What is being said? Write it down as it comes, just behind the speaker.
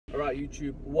Alright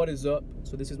YouTube, what is up?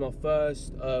 So this is my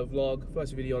first vlog,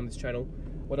 first video on this channel.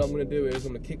 What I'm going to do is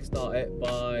I'm going to kickstart it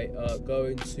by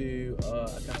going to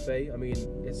a cafe. I mean,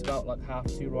 it's about like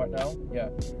 1:30 right now, yeah.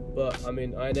 But I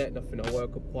mean, I ain't ate nothing. I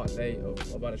woke up quite late,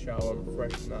 I've had a shower, I'm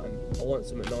fresh and that, and I want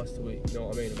something nice to eat, you know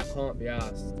what I mean? And I can't be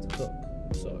asked to cook,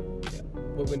 so yeah.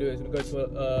 What we're going to do is we're going to go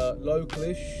to a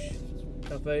localish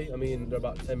cafe. I mean, they're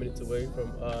about 10 minutes away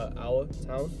from our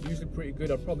town. Usually pretty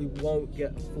good. I probably won't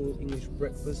get a full English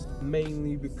breakfast,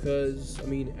 mainly because I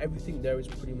mean everything there is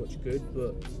pretty much good,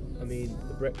 but I mean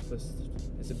the breakfast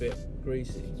is a bit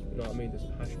greasy, you know what I mean? There's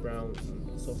hash browns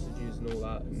and sausages and all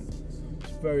that, and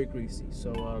it's very greasy,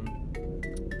 so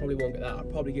probably won't get that. I'll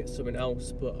probably get something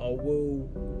else, but I will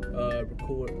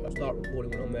I'll start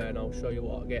recording when I'm there and I'll show you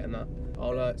what I get and that.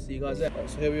 I'll see you guys there. Right,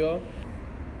 so here we are.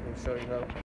 I'll show you now.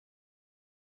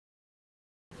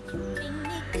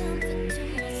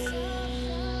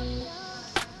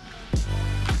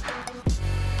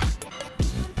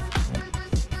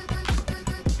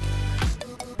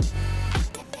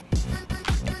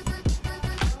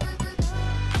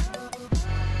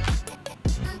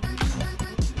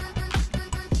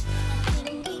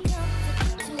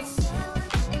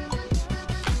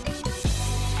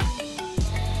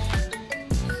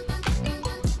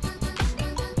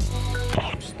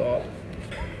 Start.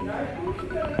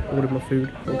 Ordered my food.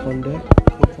 Walk on deck.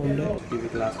 Walk on deck. Give it a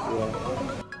glass of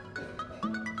water.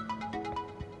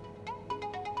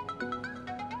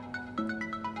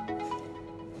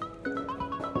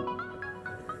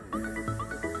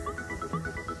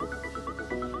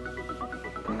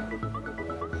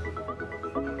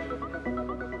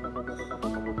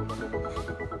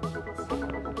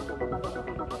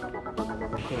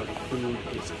 Food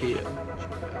is here.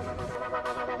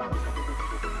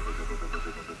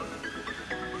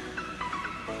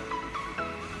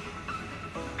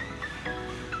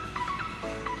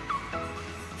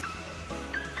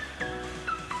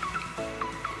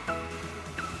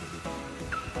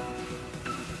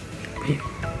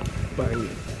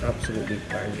 Banging, absolutely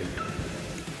banging.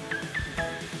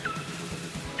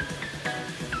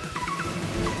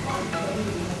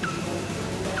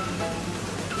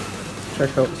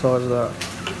 Check out the size of that.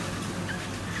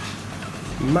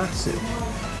 Massive.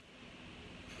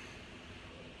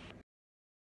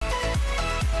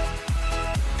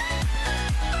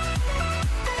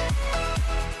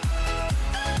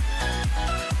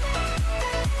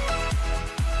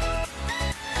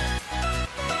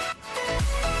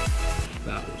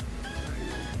 That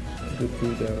was good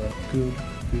food there. Good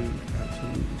food,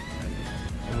 absolutely.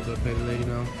 I'm gonna go pay the lady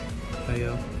now, pay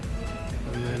her,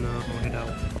 and then I'll head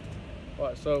out.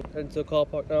 Right, so heading to the car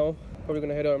park now. Probably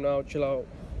gonna head home now, chill out.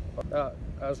 That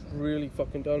has really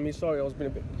fucking done me. Sorry, I was being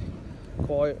a bit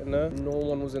quiet in there. No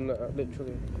one was in there,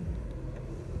 literally.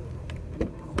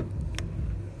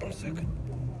 1 second.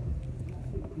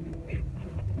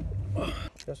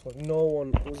 Just like no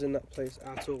one was in that place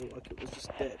at all. Like it was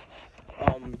just dead.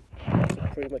 So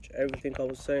pretty much everything I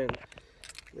was saying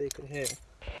they could hear.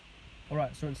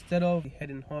 Alright, so instead of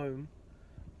heading home,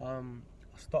 I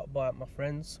stopped by at my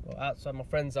friend's, or outside my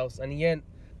friend's house, and he ain't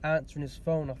answering his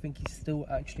phone. I think he's still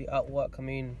actually at work. I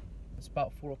mean, it's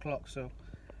about 4 o'clock, so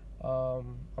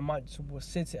I might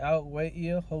just sit it out, wait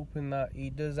here, hoping that he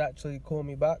does actually call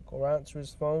me back or answer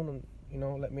his phone, and you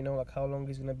know, let me know like how long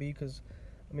he's gonna be, because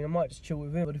I mean, I might just chill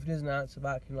with him, but if he doesn't answer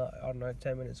back in like, I don't know,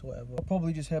 10 minutes or whatever, I'll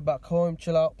probably just head back home,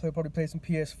 chill out, probably play some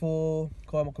PS4,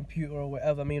 go on my computer or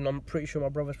whatever. I mean, I'm pretty sure my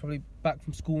brother's probably back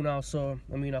from school now, so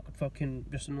I mean, I could fucking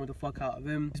just annoy the fuck out of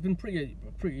him. It's been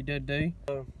a pretty dead day.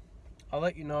 So I'll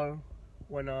let you know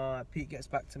when Pete gets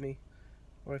back to me,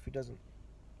 or if he doesn't.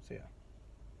 So yeah.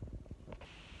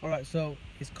 Alright, so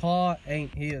his car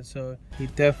ain't here, so he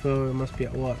definitely must be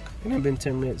at work. It hasn't been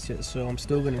 10 minutes yet, so I'm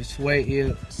still gonna just wait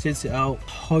here, sit it out.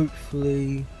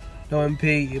 Hopefully, knowing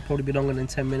Pete, it'll probably be longer than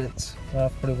 10 minutes. I'll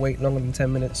probably wait longer than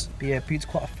 10 minutes. But yeah, Pete's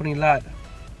quite a funny lad.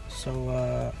 So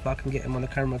if I can get him on the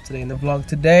camera today in the vlog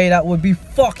today, that would be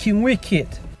fucking wicked.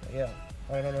 But yeah,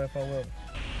 I don't know if I will.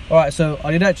 Alright, so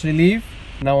I did actually leave.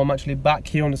 Now I'm actually back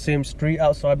here on the same street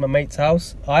outside my mate's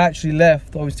house. I actually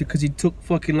left, obviously, because he took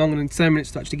fucking longer than 10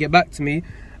 minutes to actually get back to me.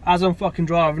 As I'm fucking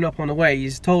driving up on the way,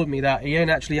 he's told me that he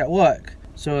ain't actually at work.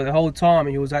 So the whole time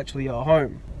he was actually at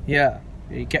home. Yeah,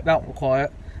 he kept that one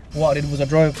quiet. What I did was I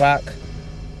drove back,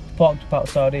 parked up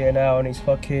outside here now, and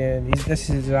this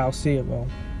is how I see it, bro.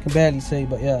 Can barely see,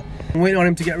 but yeah. I'm waiting on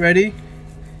him to get ready.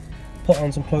 Put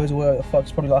on some clothes or whatever the fuck,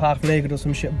 it's probably like half naked or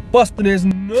some shit. Busting his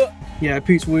nut. Yeah,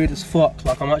 Pete's weird as fuck.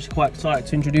 Like, I'm actually quite excited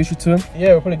to introduce you to him.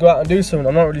 Yeah, we'll probably go out and do something.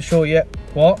 I'm not really sure yet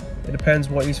what. It depends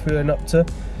what he's feeling up to.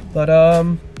 But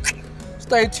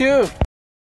stay tuned.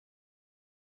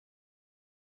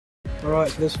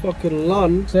 Alright, so this fucking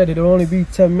Lon said it'll only be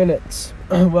 10 minutes.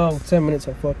 Well, 10 minutes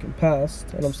have fucking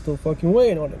passed, and I'm still fucking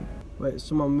waiting on him. Wait, there's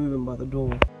someone moving by the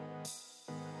door.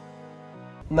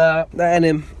 Nah, that ain't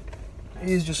him.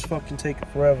 He's just fucking taking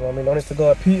forever. I mean, honest to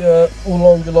God, Peter all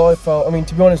longed your life out. I mean,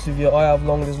 to be honest with you, I have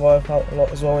longed his life out a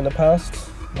lot as well in the past.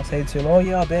 I say to him, oh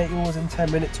yeah, I bet yours in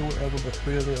 10 minutes or whatever, but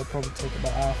really it'll probably take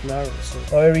about half an hour or so.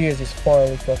 Oh, here he is, he's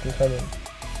finally fucking coming.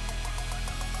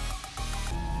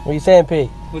 What are you saying, Pete?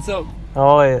 What's up? How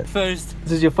are you? First,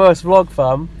 This is your first vlog,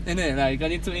 fam. innit? Like, I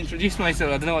need to introduce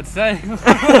myself. I don't know what to say.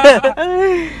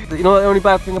 You know what the only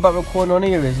bad thing about recording on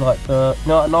here is like the, you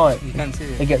know, at night, You can't see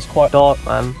it. it gets quite dark,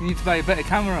 man. You need to buy a better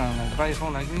camera, like buy a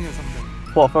phone like me or something.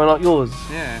 What, a phone like yours?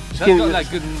 Yeah, Just that's give got me like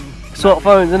good.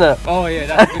 Smartphones, innit? Oh yeah,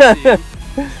 that's good to you.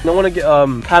 I want to get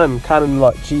Canon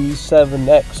like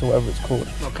G7X or whatever it's called.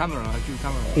 No camera, I do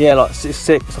camera. Yeah, like it's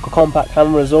sick. It's like a compact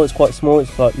camera as well. It's quite small.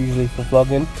 It's like usually for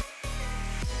vlogging.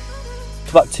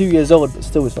 It's about 2 years old, but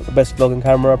still it's like the best vlogging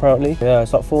camera apparently. Yeah,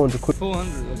 it's like 400 quid.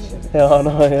 400. Or shit. Yeah, I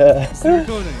know. Yeah. Still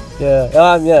recording.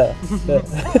 Yeah, yeah.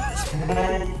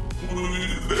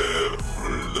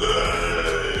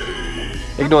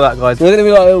 Ignore that, guys. We're gonna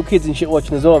be like little kids and shit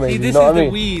watching as well, maybe. See, this you know is what I the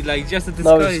mean? weed, like just a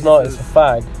disguise. No, it's not. It's a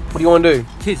fag. What do you want to do?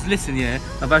 Kids, listen, yeah.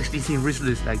 I've actually seen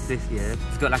Rizzlers like this, yeah.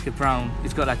 It's got like a brown,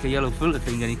 it's got like a yellow filter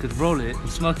thing, and you could roll it and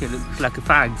smoke it. It looks like a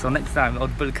fag. So next time,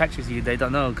 old Bill catches you, they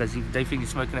don't know because they think you're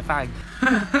smoking a fag.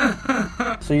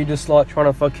 So you're just like trying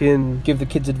to fucking give the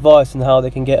kids advice on how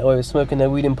they can get away with smoking their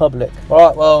weed in public.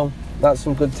 Alright, well, that's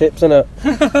some good tips, isn't it?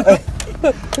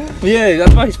 Yeah,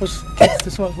 advice for kids to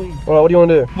smoke weed. Alright, what do you want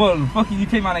to do? Well, fucking, you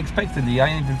came unexpectedly. I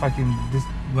ain't even fucking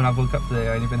when I woke up today,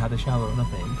 I ain't even had a shower or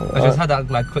nothing. I just had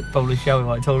that like quick Polish shower,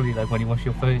 like I told you, like when you wash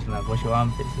your face and like wash your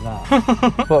armpits and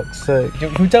that. Fuck's sake.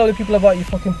 Can we tell the people about your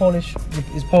fucking Polish,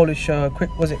 his Polish quick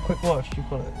wash, you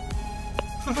call it?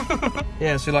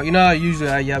 Yeah, so like, you know, usually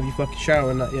you have your fucking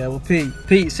shower and that, yeah. Well,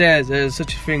 Pete says there's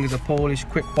such a thing as a Polish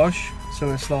quick wash.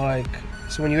 So it's like,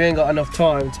 so when you ain't got enough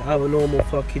time to have a normal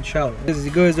fucking shower, he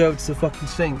goes over to the fucking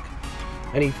sink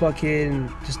and he fucking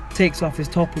just takes off his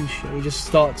top and shit. He just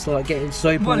starts like getting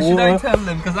soap and water. Should I tell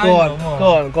them? Because I know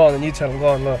more. Go on, and you tell them, go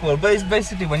on, look. Well,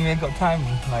 basically when you ain't got time,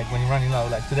 like when you're running low,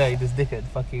 like today, this dickhead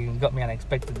fucking got me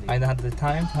unexpectedly. I didn't have the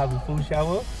time to have a full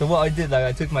shower. So what I did, like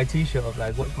I took my t-shirt off,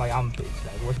 like washed my armpits,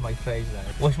 like washed my face,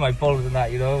 like washed my balls and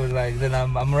that, you know, like then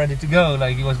I'm ready to go.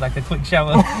 Like it was like a quick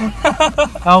shower.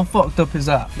 How fucked up is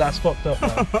that? That's fucked up,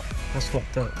 man. That's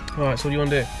fucked up. Alright, so what do you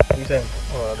want to do? What are you saying?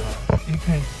 Oh, I don't know. You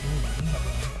can't see me.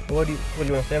 What do you want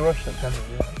to stay in Russia?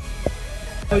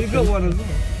 Oh, you got one as well?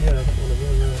 Yeah, I got one as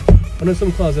well, yeah. I know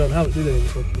some cars don't have it, do they? The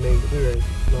fucking name, do they?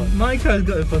 Like, My car's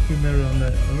got a fucking mirror on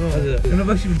there. Has it? And I've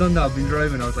actually done that. I've been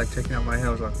driving, I was like checking out my hair,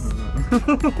 I was like,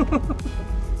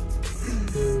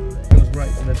 It was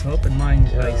right to the top, and mine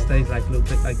like stays like a little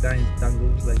bit like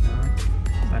dangles like that.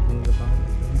 Like on the bottom.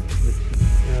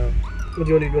 yeah. What do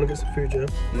you want to do? You want to get some food, yeah?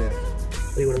 Yeah.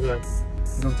 Where do you want to go?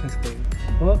 Go Tesco.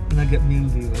 What? And I get meal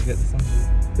deal, I get the sandwich.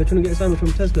 You're trying to get a sandwich from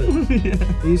Tesco?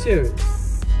 Yeah. Are you serious?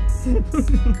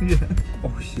 Yeah.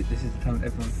 Oh shit, this is the time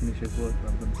everyone finishes work,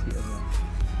 but I'm going to see it as well.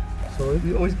 Sorry?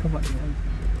 We always come back to the end.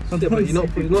 Yeah, but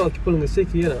you're not pulling a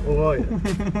sickie, innit? Or are you?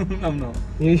 I'm not.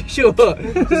 You sure?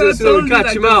 Just so we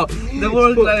catch him out. The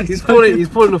world like he's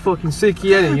pulling a fucking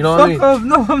sickie, innit? You know what I mean? Fuck off,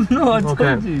 no I'm not, I Okay.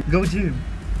 told you. Go gym.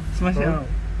 Smash it out.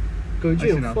 Go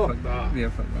gym, Actually, no, fuck that. Yeah,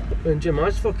 fuck that. Go gym, I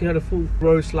just fucking had a full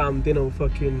roast lamb dinner with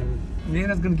fucking Yeah,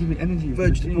 that's gonna give me energy. for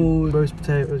the gym. vegetables, roast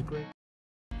potatoes, great.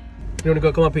 You wanna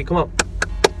go? Come on, Pete, come on.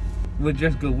 We'll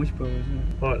just go wishbone, isn't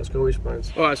it? Alright, let's go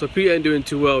wishbones. Alright, so Pete ain't doing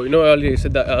too well. You know earlier he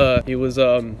said that he was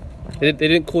they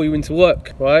didn't call you into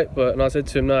work, right? And I said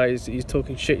to him, nah, he's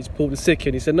talking shit, he's pulled a sickie,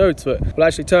 and he said no to it. Well,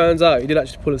 actually turns out he did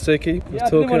actually pull a sickie. Yeah, I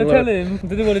didn't want to tell him. I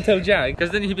didn't want to tell Jack,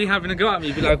 because then he'd be having a go at me.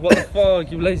 He'd be like, what the fuck,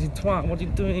 you lazy twat, what are you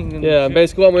doing? And yeah, and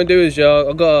basically what I'm going to do is, yeah,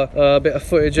 I got a bit of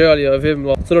footage earlier of him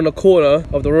like, stood on the corner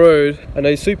of the road, and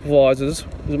his supervisors,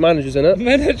 his managers in it.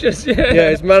 Managers, yeah. Yeah,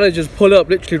 his managers pull up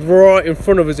literally right in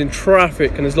front of us in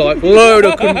traffic, and there's like load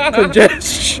of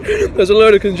congestion. There's a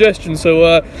load of congestion,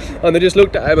 so and they just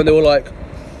looked at him and they were like,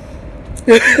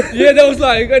 yeah, that was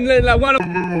like, and then like one of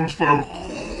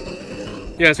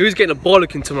yeah, so he's getting a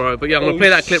bollocking tomorrow. But yeah, I'm gonna play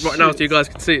that clip right now so you guys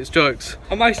can see it's jokes.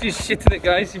 I'm actually shitting it,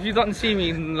 guys. If you don't see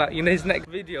me in like in his next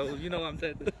video, you know I'm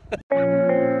dead.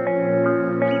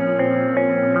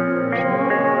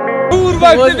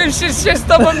 Kurwa, gdybym się z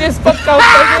tobą nie spotkał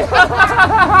wtedy.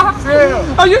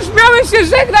 A już miałem się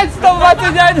żegnać z tobą, a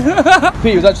ty nie.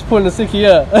 Pete was actually pulling a sickie,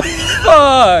 yeah.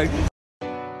 Fuck.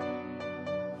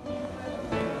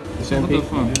 See him, Pete?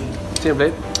 See him,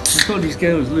 Blade? I told these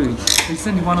girls, look, they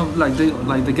send one of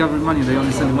they gather money, they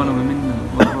only send one of them in there.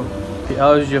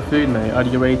 How was your food, mate? How do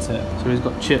you rate it? So he's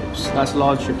got chips. That's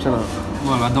large chips, isn't it?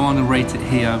 Well, I don't want to rate it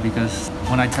here because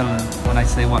when I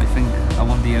say what I think, I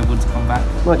won't be able to come back.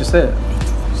 No, just say it.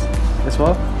 This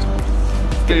what?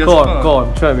 Go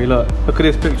on, show me, look at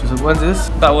this picture. So when's this?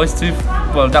 That was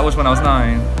that was when I was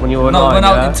 9. When you were 9, when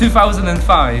I yeah? was in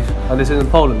 2005. And this is in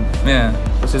Poland? Yeah.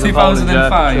 This is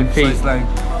 2005, in Poland, yeah, so it's like...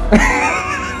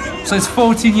 so it's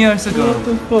 14 years ago. What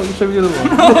the fuck? Show me the other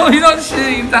one. No, you're not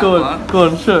showing that one. Go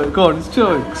on, show it. Go on, it's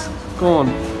jokes. Go on.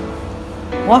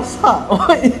 What's that?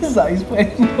 What is that? He's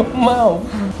putting in your mouth.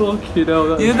 Fucking hell,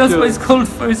 that's that's what it's called,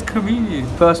 First Communion.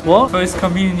 First what? First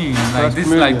Communion. Like First this,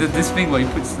 communion. like this thing where he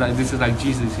puts like this is like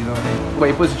Jesus, you know what I mean?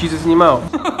 Wait, he puts Jesus in your mouth?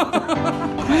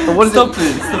 So what is Stop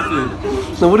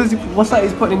it! So what is he? What's that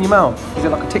he's putting in your mouth? Is it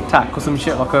like a Tic Tac or some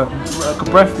shit, like a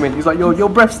breath mint? He's like, your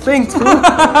breath stinks.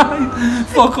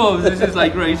 Fuck off! This is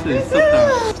like racist. Stop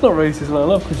that. It's not racist, man. I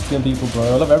love Christian people, bro.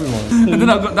 I love everyone. And then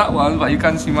I've got that one, but you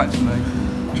can't see much. Like,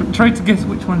 try to guess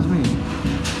which one's me.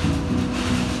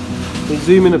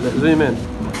 Zoom in a bit. Zoom in.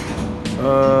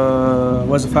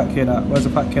 Where's the fat kid at? Where's the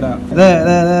fat kid at?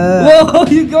 There. Whoa!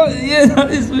 You got it. Yeah,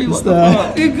 that is me. What the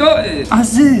fuck? You got it.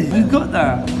 That's it. You got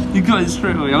that. You got it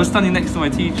straight away. I was standing next to my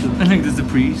teacher. I think there's a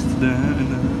priest there.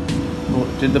 What,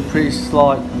 did the priests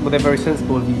were they very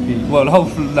sensible with you, Pete? Well,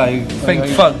 hopefully, like, thank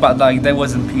fuck, but like, there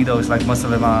wasn't pedos like most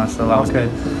of them are, so that was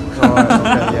good. Alright,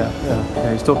 okay,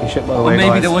 yeah. He's talking shit by the way. Or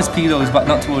maybe guys. there was pedos, but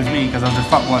not towards me, because I was the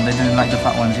fat one. They didn't like the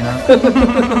fat ones, you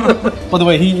know. By the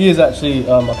way, he is actually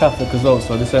a Catholic as well,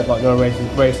 so this ain't like no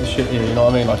racist shit here. You know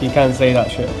what I mean? Like he can say that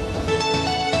shit.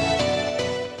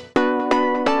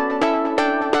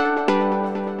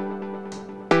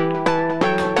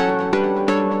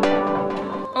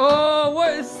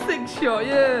 Shot,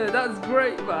 yeah, that's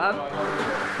great, man.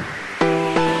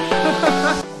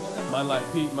 Man like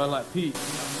Pete, man like Pete.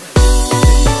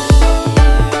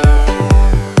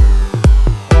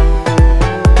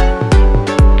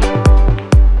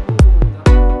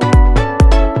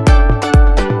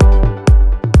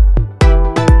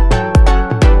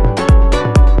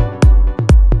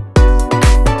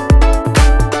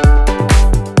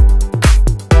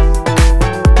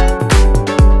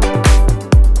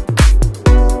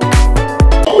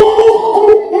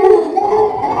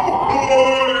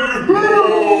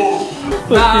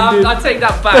 Nah, I take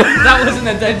that back. That wasn't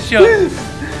a dead shot.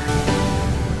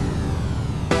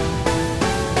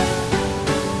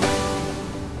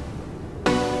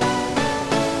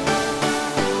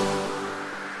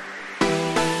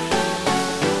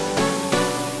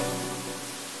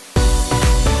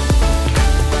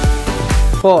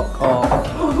 Fuck off.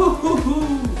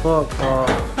 Fuck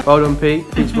off. Well done, Pete.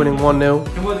 Pete's winning 1-0.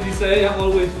 And what did he say? I'm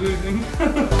always losing.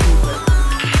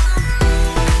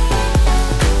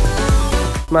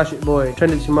 Smash it, boy.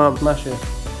 Trend it to your mum. Smash it.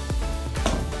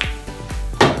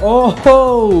 Oh,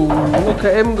 look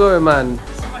at him go, man.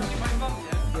 Smashing my mum,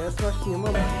 yeah? Yeah, smashing your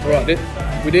mum. Alright,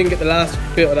 we didn't get the last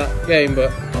bit of that game,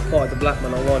 but I fought the black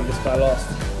man. I won. This guy lost.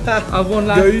 I won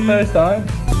last first time.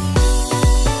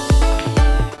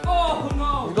 Oh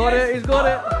no! He's got it. He's got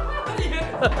it.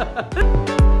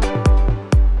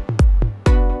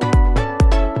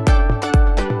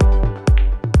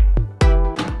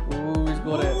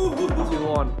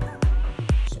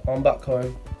 So I'm back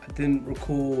home. I didn't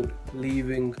record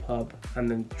leaving pub and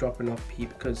then dropping off Pete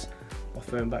because my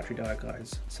phone battery died,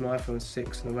 guys. It's an iPhone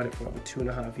 6 and I've had it for over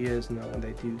 2.5 years now, and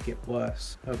they do get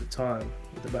worse over time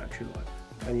with the battery life.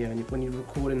 And yeah, when you're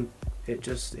recording, it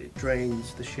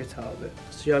drains the shit out of it.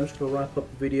 So yeah, I'm just gonna wrap up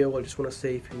the video. I just want to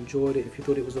say if you enjoyed it, if you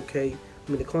thought it was okay. I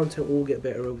mean, the content will get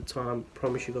better over time,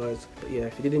 promise you guys. But yeah,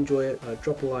 if you did enjoy it,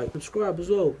 drop a like, subscribe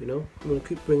as well, you know. I'm going to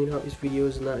keep bringing out these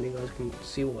videos and that, and you guys can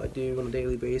see what I do on a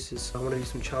daily basis. I want to do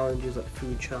some challenges, like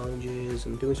food challenges,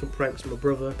 and doing some pranks with my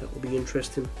brother. That will be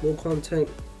interesting. More content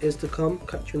is to come.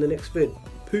 Catch you in the next vid.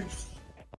 Peace.